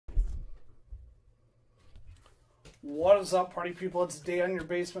What is up, party people? It's Dan, your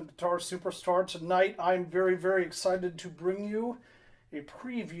basement guitar superstar. Tonight, I'm very, very excited to bring you a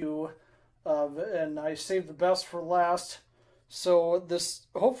preview of, and I saved the best for last. So this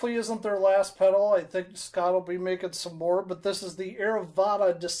hopefully isn't their last pedal. I think Scott will be making some more, but this is the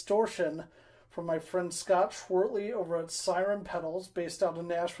Airavata Distortion from my friend Scott Schwertly over at Siren Pedals, based out in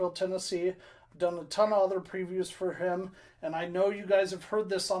Nashville, Tennessee. I've done a ton of other previews for him, and I know you guys have heard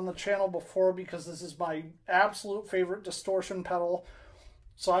this on the channel before because this is my absolute favorite distortion pedal.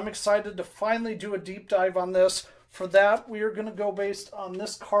 So I'm excited to finally do a deep dive on this. For that, we are going to go based on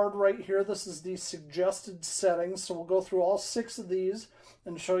this card right here. This is the suggested settings, so we'll go through all 6 of these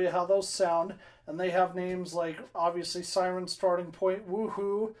and show you how those sound. And they have names like, obviously, Siren Starting Point,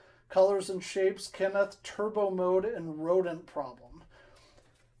 Woohoo, Colors and Shapes, Kenneth, Turbo Mode, and Rodent Problem.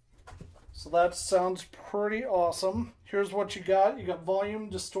 So that sounds pretty awesome. Here's what you got. You got volume,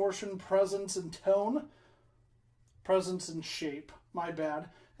 distortion, presence, and tone. Presence and shape. My bad.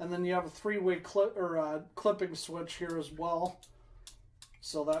 And then you have a 3-way clipping switch here as well.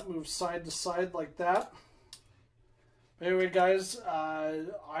 So that moves side to side like that. Anyway, guys,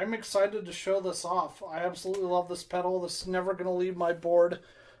 I'm excited to show this off. I absolutely love this pedal. This is never going to leave my board.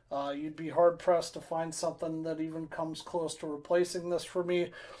 You'd be hard-pressed to find something that even comes close to replacing this for me.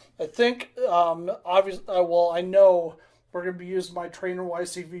 I think, obviously, well, I know we're going to be using my Trainer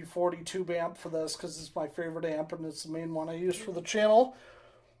YCV40 tube amp for this because it's my favorite amp and it's the main one I use for the channel.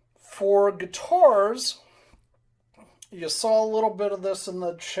 For guitars, you saw a little bit of this in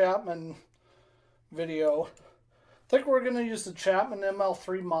the Chapman video. I think we're going to use the Chapman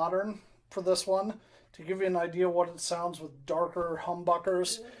ML3 Modern for this one to give you an idea what it sounds with darker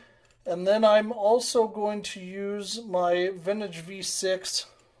humbuckers. And then I'm also going to use my Vintage V6,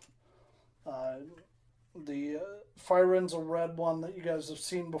 the Fire Renzo red one that you guys have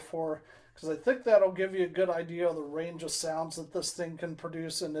seen before, because I think that'll give you a good idea of the range of sounds that this thing can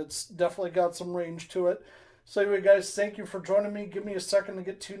produce, and it's definitely got some range to it. So anyway, guys, thank you for joining me. Give me a second to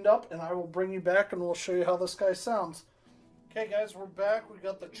get tuned up, and I will bring you back, and we'll show you how this guy sounds. Okay, guys, we're back. We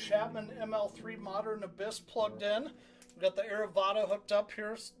got the Chapman ML3 Modern Abyss plugged in. We got the Airavata hooked up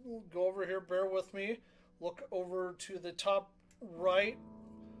here. Go over here, bear with me. Look over to the top right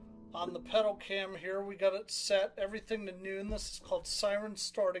on the pedal cam here. We got it set, everything to noon. This is called Siren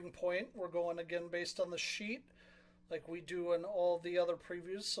Starting Point. We're going again based on the sheet like we do in all the other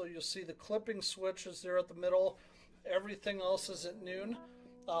previews. So you'll see the clipping switch is there at the middle. Everything else is at noon.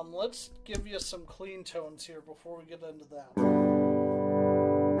 Let's give you some clean tones here before we get into that.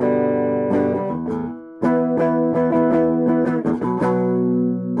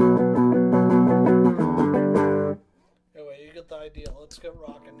 Anyway, you get the idea. Let's get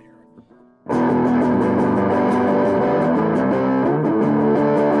rocking here.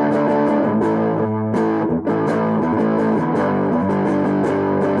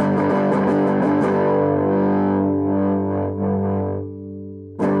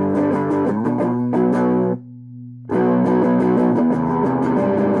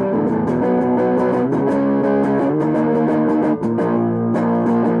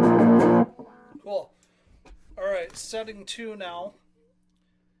 Setting 2 now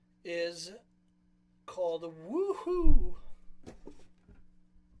is called Woohoo.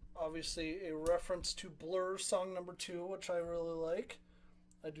 Obviously a reference to Blur song number 2, which I really like.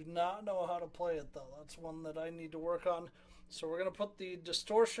 I do not know how to play it though. That's one that I need to work on. So we're going to put the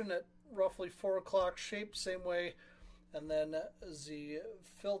distortion at roughly 4 o'clock shape, same way, and then the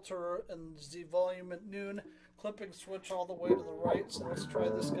filter and the volume at noon. Clipping switch all the way to the right. So let's try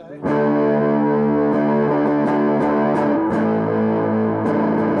this guy.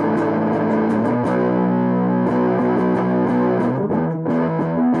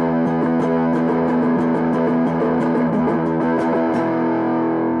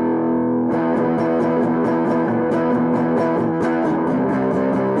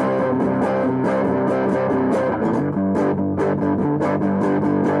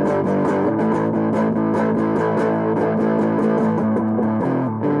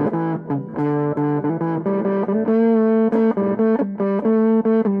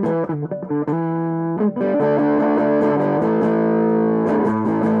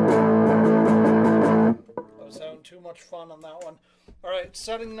 Fun on that one. All right,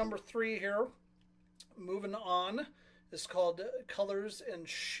 setting number 3 here. Moving on is called Colors and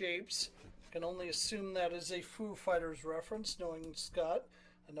Shapes. I can only assume that is a Foo Fighters reference, knowing Scott.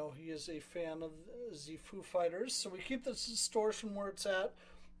 I know he is a fan of the Foo Fighters. So we keep this distortion where it's at.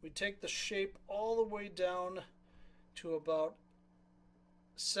 We take the shape all the way down to about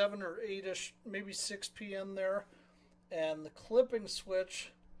 7 or 8-ish, maybe 6 p.m. there. And the clipping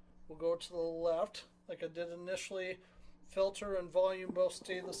switch will go to the left. like I did initially. Filter and volume both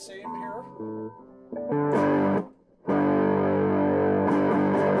stay the same here.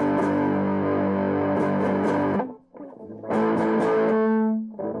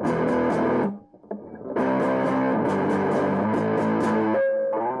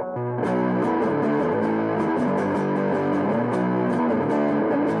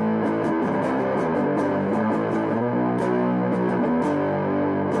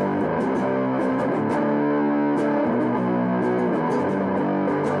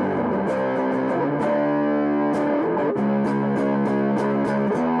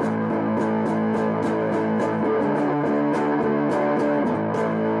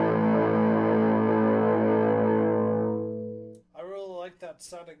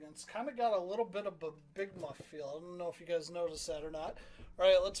 Setting. It's kind of got a little bit of a big muff feel. I don't know if you guys noticed that or not. All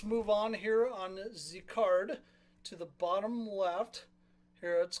right, let's move on here on the card to the bottom left.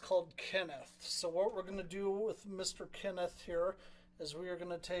 Here it's called Kenneth. So what we're going to do with Mr. Kenneth here is we are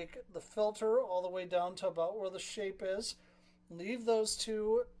going to take the filter all the way down to about where the shape is. Leave those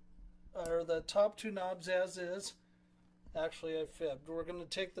two, or the top two knobs as is. Actually, I fibbed. We're going to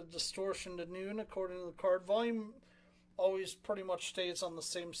take the distortion to noon according to the card. Volume always pretty much stays on the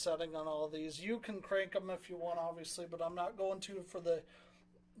same setting on all of these. You can crank them if you want, obviously, but I'm not going to for the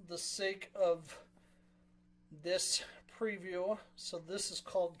sake of this preview. So this is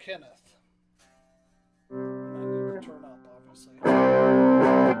called Kenneth. And I need to turn up, obviously.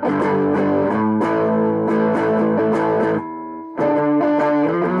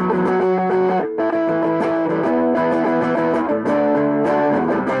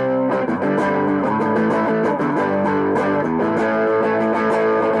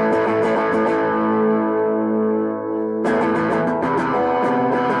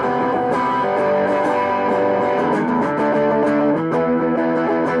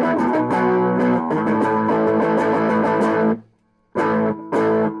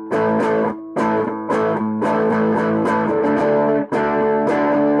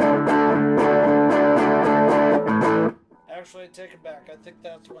 Take it back. I think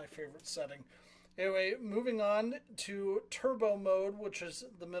that's my favorite setting. Anyway, moving on to turbo mode, which is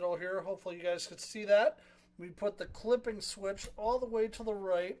the middle here. Hopefully you guys could see that. We put the clipping switch all the way to the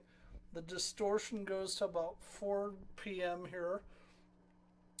right. The distortion goes to about 4 p.m. here.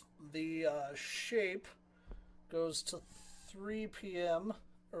 The shape goes to 3 p.m.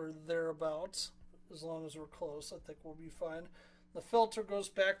 or thereabouts. As long as we're close, I think we'll be fine. The filter goes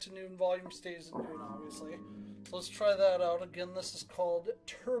back to noon, volume stays at noon, obviously. So let's try that out. Again, this is called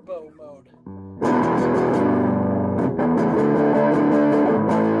turbo mode.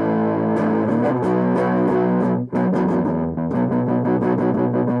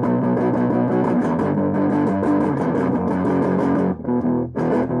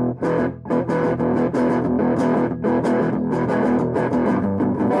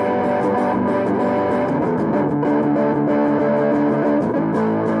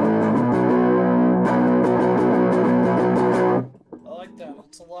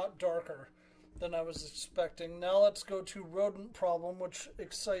 Darker than I was expecting. Now let's go to Rodent Problem, which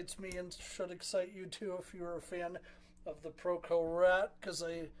excites me and should excite you too if you're a fan of the Proco Rat, because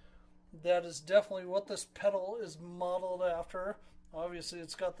that is definitely what this pedal is modeled after. Obviously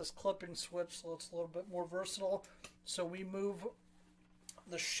it's got this clipping switch, so it's a little bit more versatile. So we move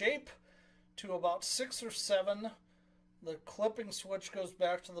the shape to about 6 or 7. The clipping switch goes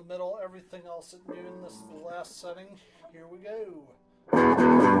back to the middle, everything else at noon. This is the last setting. Here we go.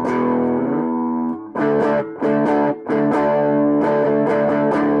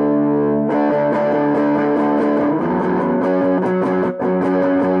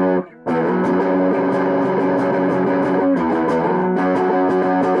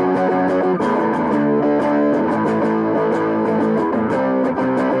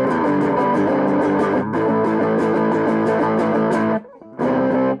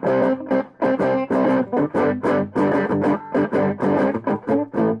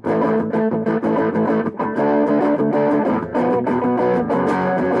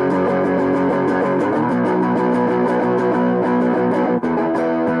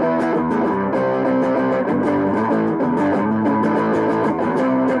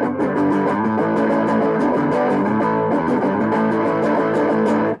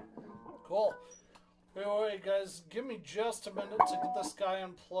 Give me just a minute to get this guy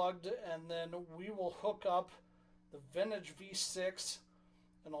unplugged, and then we will hook up the vintage V6,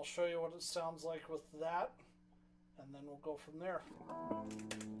 and I'll show you what it sounds like with that, and then we'll go from there.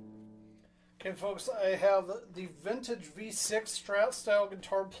 Okay, folks, I have the vintage V6 Strat style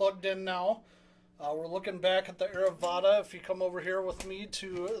guitar plugged in now. We're looking back at the Airavata. If you come over here with me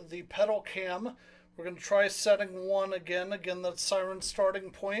to the pedal cam, We're going to try setting 1 again. Again, that's Siren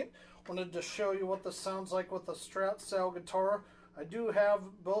starting point. Wanted to show you what this sounds like with a Strat style guitar. I do have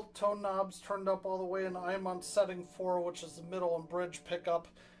both tone knobs turned up all the way, and I'm on setting 4, which is the middle and bridge pickup.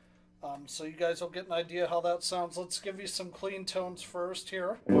 So you guys will get an idea how that sounds. Let's give you some clean tones first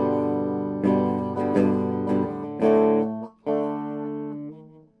here.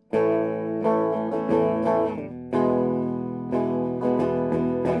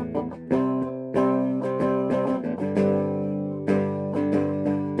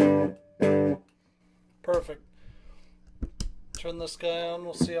 Perfect. Turn this guy on,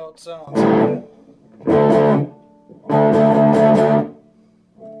 we'll see how it sounds.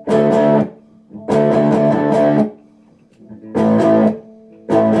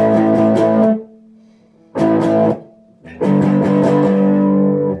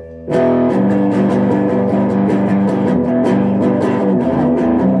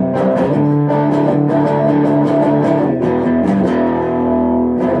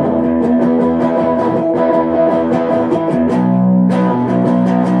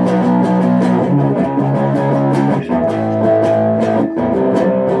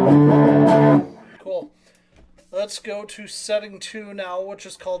 Let's go to setting 2 now, which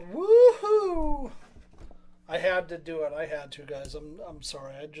is called Woohoo! I had to do it. I had to, guys. I'm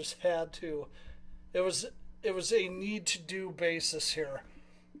sorry. I just had to. It was a need to do basis here.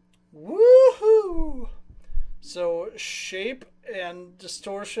 Woohoo! So shape and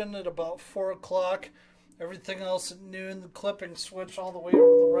distortion at about 4 o'clock. Everything else at noon. The clipping switch all the way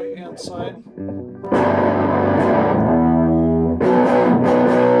over the right hand side.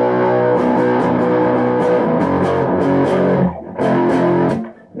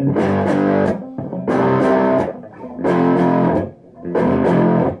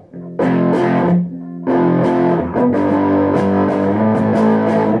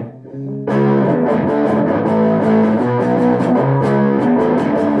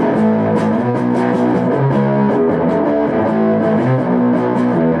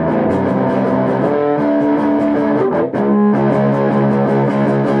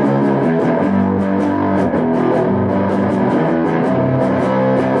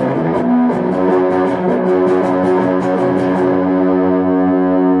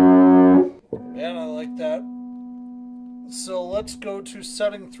 So let's go to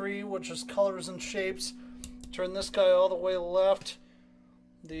setting 3, which is colors and shapes. Turn this guy all the way left.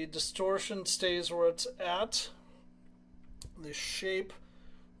 The distortion stays where it's at. The shape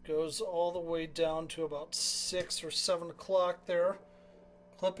goes all the way down to about 6 or 7 o'clock there.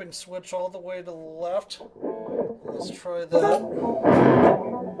 Clipping switch all the way to the left. Let's try that.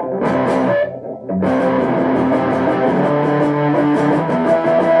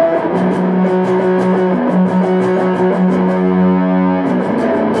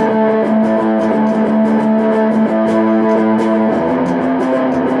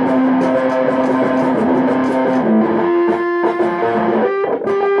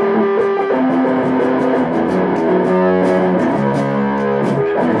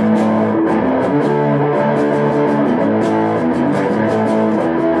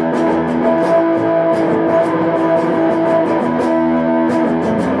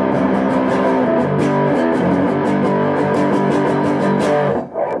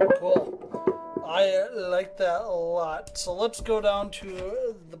 That a lot. So let's go down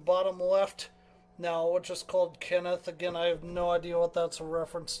to the bottom left now, which is called Kenneth. Again, I have no idea what that's a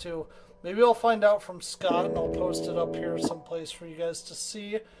reference to. Maybe I'll find out from Scott and I'll post it up here someplace for you guys to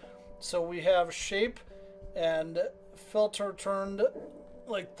see. So we have shape and filter turned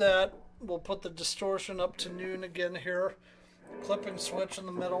like that. We'll put the distortion up to noon again here. Clipping switch in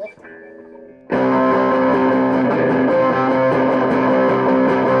the middle.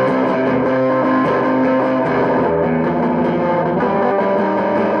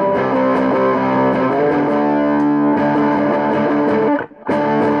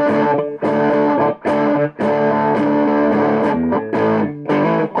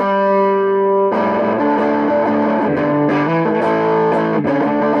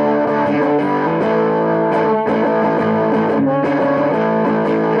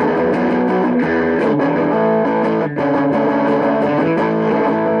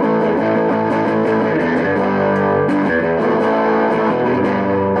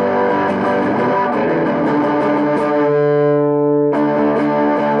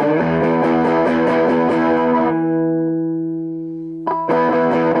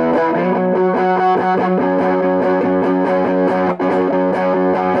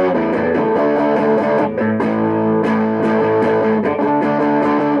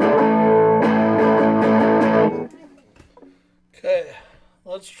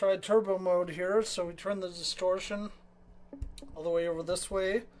 try turbo mode here. So we turn the distortion all the way over this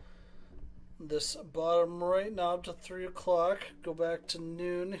way. This bottom right knob to 3 o'clock. Go back to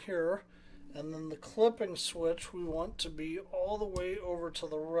noon here. And then the clipping switch we want to be all the way over to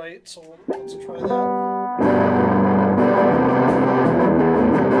the right. So let's try that.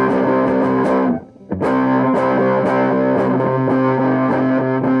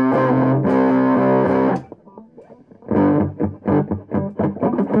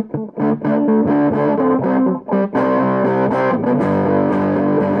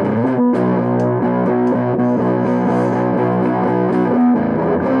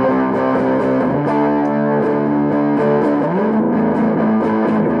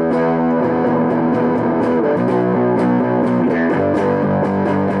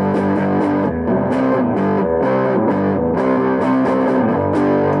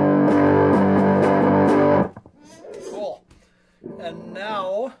 And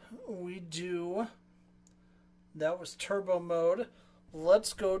now we do, that was turbo mode.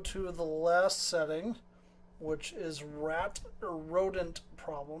 Let's go to the last setting, which is rodent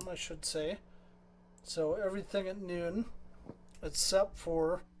problem, I should say. So everything at noon, except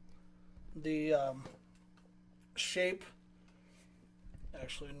for the shape.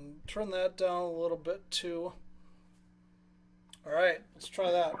 Actually, turn that down a little bit too. All right, let's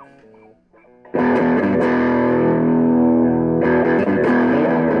try that.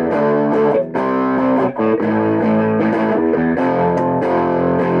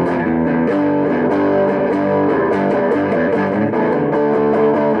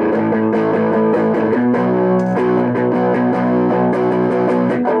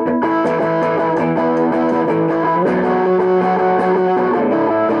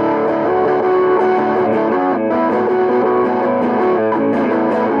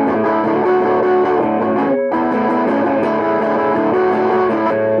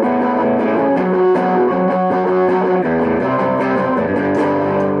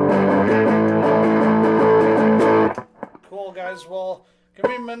 Guys, well, give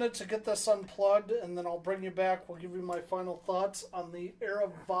me a minute to get this unplugged and then I'll bring you back. We'll give you my final thoughts on the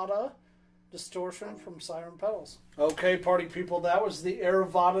Airavata Distortion from Siren Pedals. Okay, party people, that was the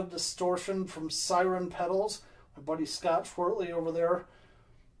Airavata Distortion from Siren Pedals. My buddy Scott Schwertly over there.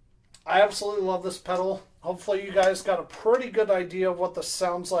 I absolutely love this pedal. Hopefully you guys got a pretty good idea of what this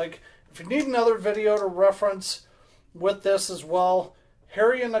sounds like. If you need another video to reference with this as well,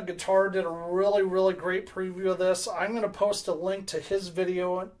 Harry and the Guitar did a really great preview of this. I'm going to post a link to his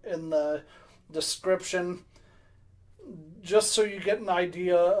video in the description just so you get an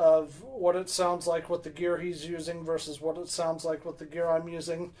idea of what it sounds like with the gear he's using versus what it sounds like with the gear I'm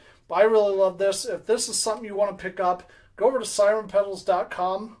using. But I really love this. If this is something you want to pick up, go over to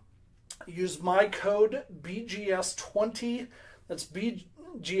sirenpedals.com. Use my code BGS20. That's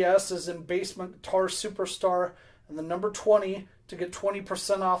BGS as in Basement Guitar Superstar and the number 20 to get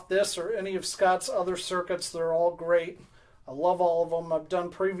 20% off this or any of Scott's other circuits. They're all great. I love all of them. I've done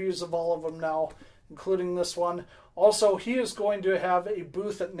previews of all of them now, including this one. Also, he is going to have a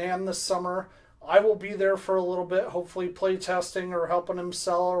booth at NAMM this summer. I will be there for a little bit, hopefully play testing or helping him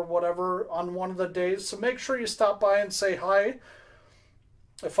sell or whatever on one of the days. So make sure you stop by and say hi.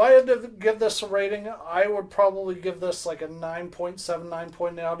 If I had to give this a rating, I would probably give this like a 9.7,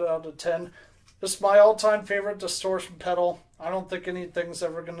 9.8 out of 10. This is my all-time favorite distortion pedal. I don't think anything's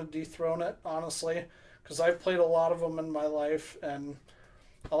ever going to dethrone it, honestly, because I've played a lot of them in my life, and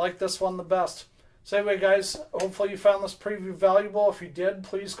I like this one the best. So anyway, guys, hopefully you found this preview valuable. If you did,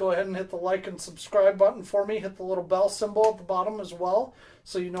 please go ahead and hit the like and subscribe button for me. Hit the little bell symbol at the bottom as well,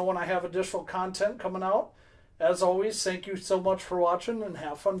 so you know when I have additional content coming out. As always, thank you so much for watching, and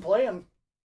have fun playing.